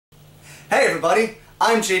Hey everybody,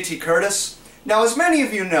 I'm JT Curtis. Now as many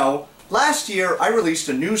of you know, last year I released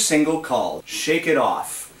a new single called Shake It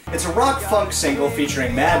Off. It's a rock-funk single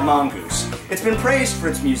featuring Mad Mongoose. It's been praised for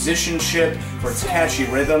its musicianship, for its catchy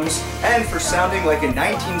rhythms, and for sounding like a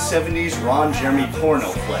 1970s Ron Jeremy porno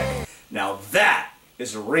flick. Now that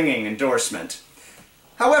is a ringing endorsement.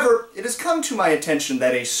 However, it has come to my attention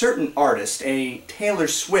that a certain artist, a Taylor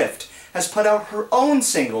Swift, has put out her own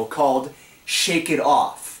single called Shake It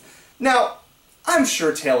Off. Now, I'm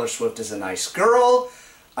sure Taylor Swift is a nice girl.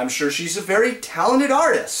 I'm sure she's a very talented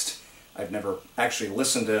artist. I've never actually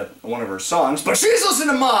listened to one of her songs, but she's listened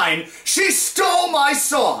to mine! She stole my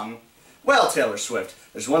song! Well, Taylor Swift,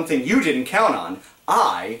 there's one thing you didn't count on.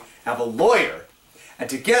 I have a lawyer. And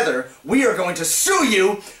together, we are going to sue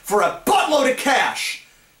you for a buttload of cash.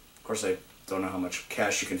 Of course, I don't know how much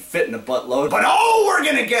cash you can fit in a buttload, but oh, we're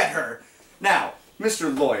gonna get her! Now,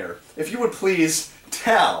 Mr. Lawyer, if you would please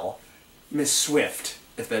tell Miss Swift,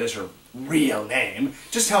 if that is her real name,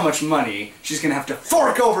 just how much money she's gonna have to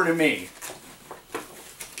fork over to me.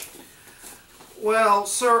 Well,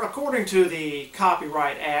 sir, according to the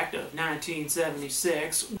Copyright Act of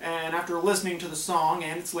 1976, and after listening to the song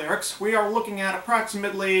and its lyrics, we are looking at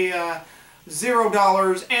approximately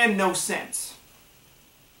 $0 and no cents.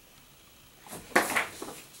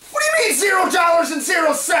 What do you mean $0 and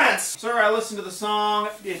 0 cents? Sir, I listened to the song,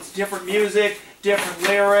 it's different music, different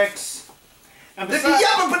lyrics. And besides,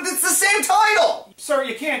 yeah, but it's the same title! Sir,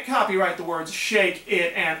 you can't copyright the words shake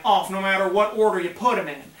it and off no matter what order you put them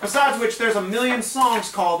in. Besides which, there's a million songs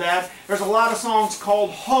called that. There's a lot of songs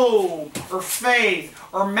called Hope, or Faith,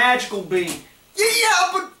 or Magical Beat.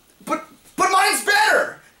 Yeah, but mine's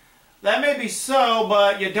better! That may be so,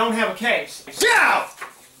 but you don't have a case. Get out!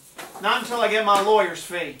 Not until I get my lawyer's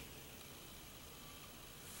fee.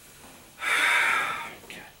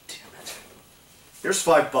 God damn it. Here's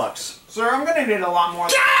 $5. Sir, I'm gonna need a lot more.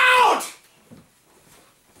 Get out!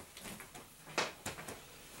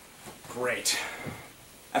 Great.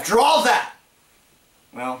 After all that,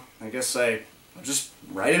 well, I guess I'll just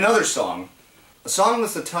write another song. A song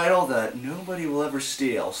with the title that nobody will ever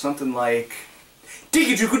steal. Something like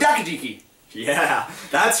Diki Duku Daki Diki. Yeah,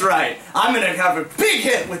 that's right. I'm gonna have a big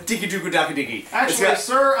hit with Diki Duku Daki Diki. Actually,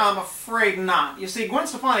 sir, I'm afraid not. You see, Gwen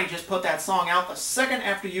Stefani just put that song out the second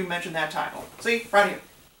after you mentioned that title. See, right here.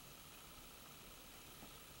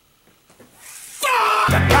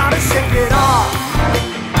 You gotta shake it off.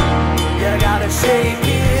 You gotta shake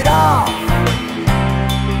it